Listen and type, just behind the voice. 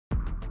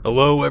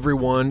Hello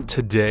everyone,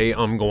 today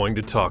I'm going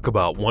to talk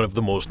about one of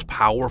the most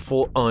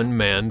powerful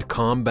unmanned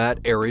combat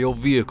aerial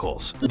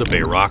vehicles, the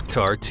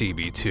Bayraktar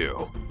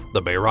TB2.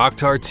 The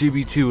Bayraktar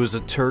TB2 is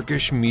a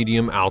Turkish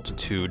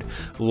medium-altitude,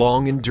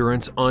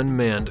 long-endurance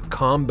unmanned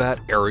combat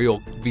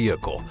aerial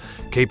vehicle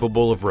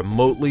capable of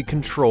remotely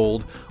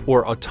controlled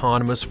or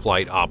autonomous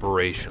flight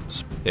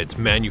operations. It's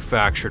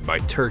manufactured by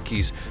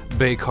Turkey's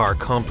Baykar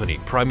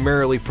company,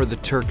 primarily for the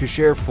Turkish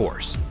Air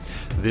Force.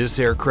 This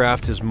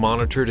aircraft is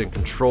monitored and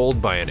controlled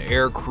by an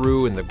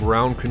aircrew in the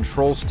ground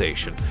control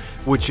station,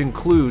 which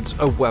includes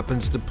a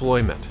weapons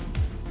deployment.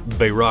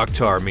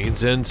 Bayraktar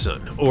means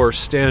ensign, or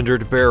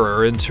standard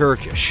bearer in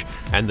Turkish,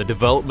 and the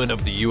development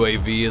of the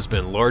UAV has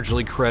been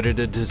largely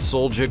credited to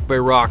Solcik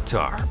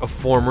Bayraktar, a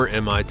former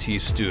MIT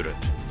student.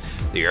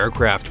 The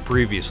aircraft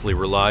previously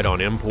relied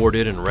on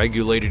imported and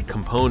regulated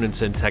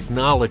components and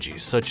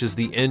technologies such as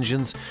the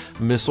engines,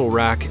 missile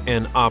rack,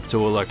 and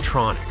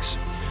optoelectronics.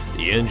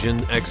 The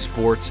engine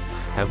exports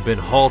have been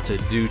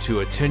halted due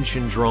to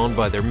attention drawn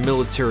by their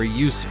military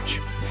usage.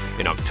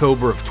 In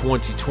October of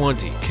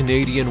 2020,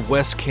 Canadian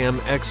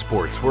WESCAM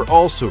exports were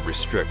also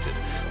restricted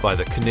by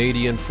the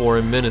Canadian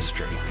Foreign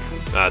Ministry.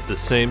 At the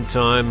same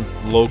time,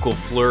 local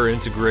FLIR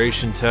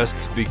integration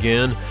tests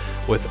began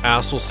with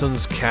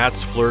Aselsan's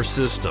CATS FLIR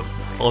system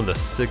on the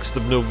 6th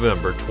of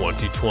November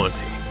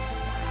 2020.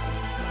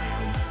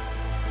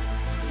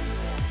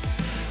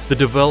 The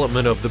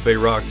development of the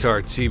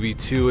Bayraktar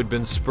TB2 had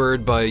been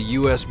spurred by a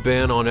U.S.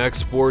 ban on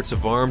exports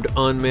of armed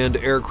unmanned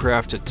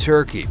aircraft to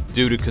Turkey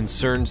due to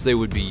concerns they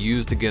would be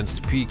used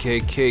against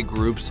PKK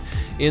groups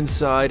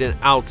inside and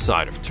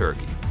outside of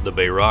Turkey. The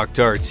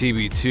Bayraktar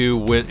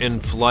TB2 went in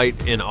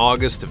flight in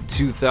August of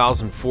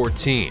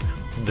 2014.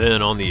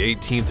 Then, on the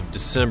 18th of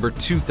December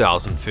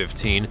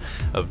 2015,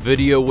 a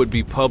video would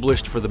be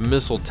published for the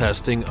missile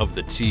testing of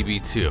the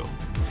TB2.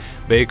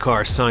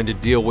 Baykar signed a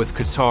deal with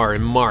Qatar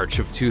in March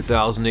of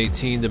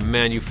 2018 to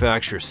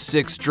manufacture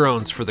 6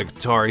 drones for the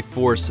Qatari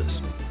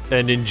forces.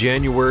 And in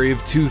January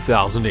of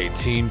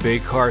 2018,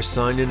 Baykar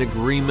signed an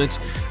agreement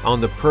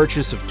on the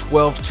purchase of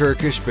 12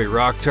 Turkish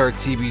Bayraktar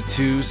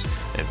TB2s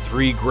and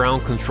 3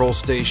 ground control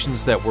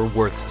stations that were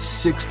worth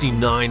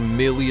 $69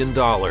 million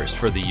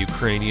for the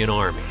Ukrainian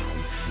army.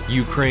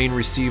 Ukraine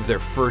received their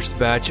first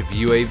batch of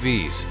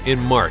UAVs in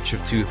March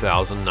of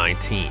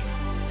 2019.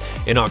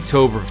 In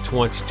October of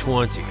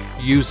 2020,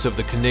 use of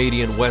the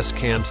Canadian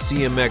WESCAM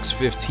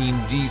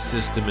CMX-15D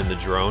system in the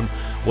drone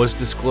was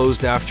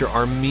disclosed after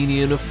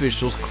Armenian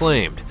officials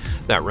claimed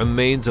that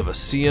remains of a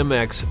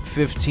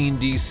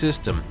CMX-15D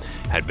system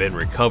had been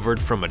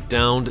recovered from a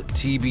downed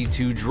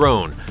TB2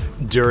 drone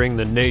during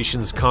the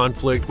nation's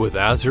conflict with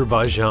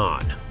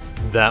Azerbaijan.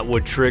 That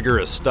would trigger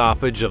a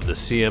stoppage of the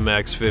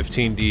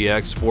CMX-15D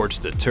exports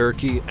to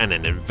Turkey, and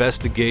an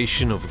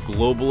investigation of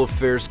Global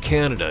Affairs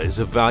Canada is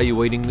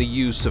evaluating the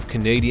use of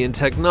Canadian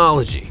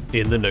technology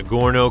in the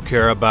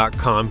Nagorno-Karabakh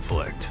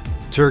conflict.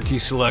 Turkey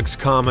selects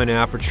common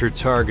aperture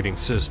targeting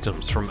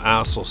systems from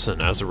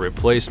Aselsan as a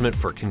replacement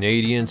for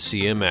Canadian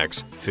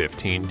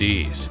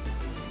CMX-15Ds.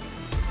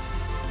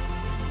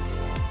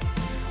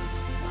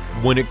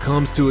 When it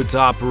comes to its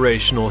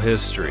operational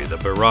history, the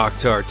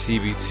Bayraktar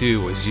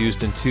TB2 was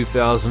used in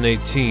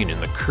 2018 in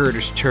the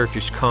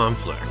Kurdish-Turkish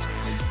conflict,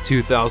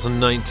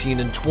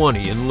 2019 and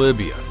 20 in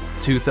Libya,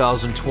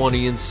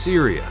 2020 in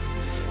Syria,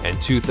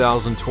 and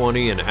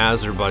 2020 in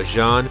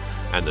Azerbaijan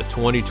and the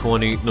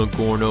 2020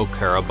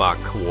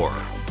 Nagorno-Karabakh War.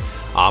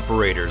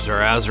 Operators are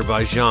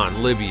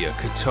Azerbaijan, Libya,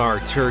 Qatar,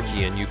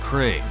 Turkey, and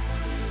Ukraine.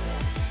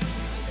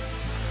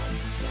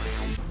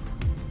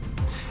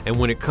 And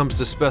when it comes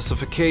to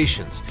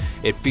specifications,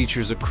 it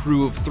features a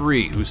crew of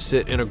 3 who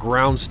sit in a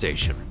ground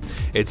station.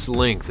 Its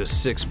length is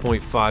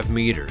 6.5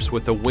 meters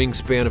with a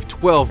wingspan of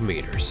 12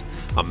 meters,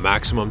 a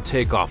maximum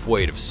takeoff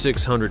weight of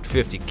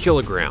 650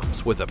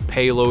 kilograms with a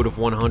payload of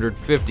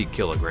 150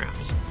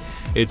 kilograms.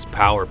 Its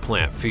power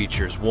plant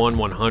features one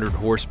 100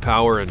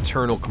 horsepower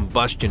internal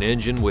combustion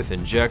engine with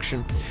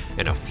injection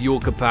and a fuel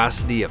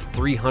capacity of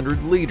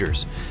 300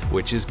 liters,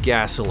 which is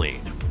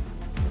gasoline.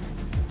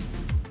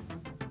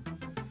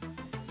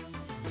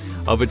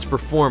 Of its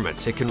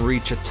performance, it can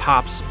reach a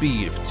top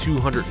speed of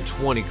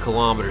 220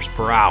 kilometers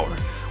per hour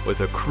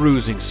with a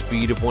cruising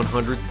speed of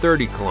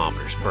 130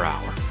 kilometers per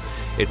hour.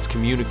 Its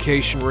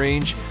communication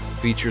range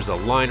features a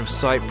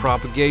line-of-sight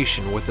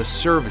propagation with a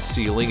service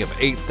ceiling of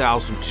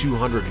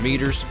 8,200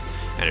 meters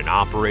and an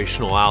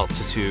operational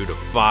altitude of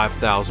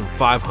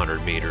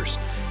 5,500 meters,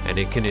 and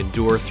it can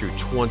endure through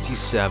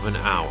 27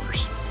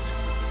 hours.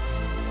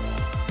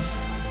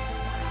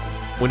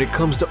 When it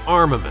comes to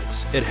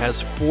armaments, it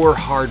has 4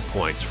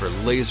 hardpoints for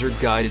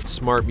laser-guided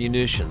smart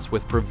munitions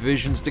with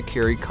provisions to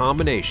carry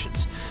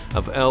combinations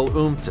of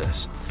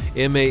UMTS,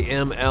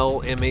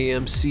 MAML,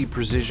 MAMC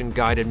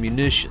precision-guided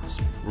munitions,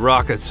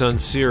 rockets on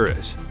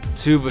Cirrus,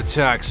 tube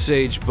attack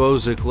Sage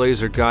Bozic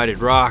laser-guided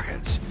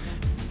rockets.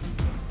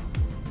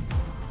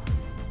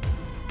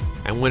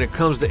 And when it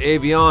comes to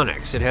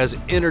avionics, it has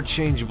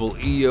interchangeable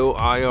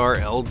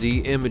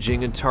EO/IR/LD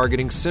imaging and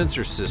targeting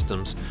sensor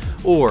systems,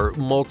 or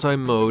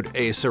multi-mode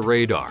AESA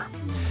radar.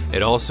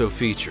 It also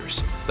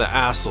features the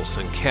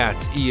Aselson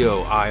CATS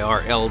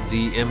EO-IR-LD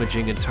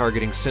imaging and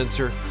targeting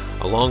sensor,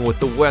 along with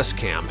the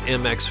Westcam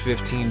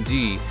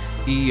MX-15D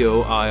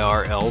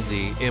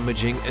EO-IR-LD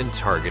imaging and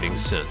targeting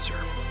sensor.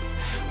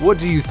 What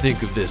do you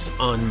think of this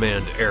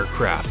unmanned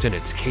aircraft and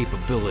its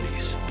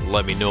capabilities?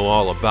 Let me know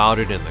all about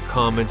it in the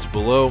comments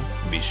below.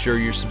 Be sure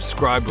you're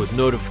subscribed with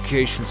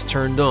notifications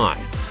turned on,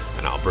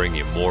 and I'll bring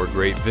you more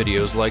great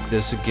videos like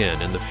this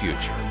again in the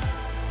future.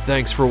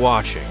 Thanks for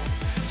watching.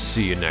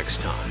 See you next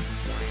time.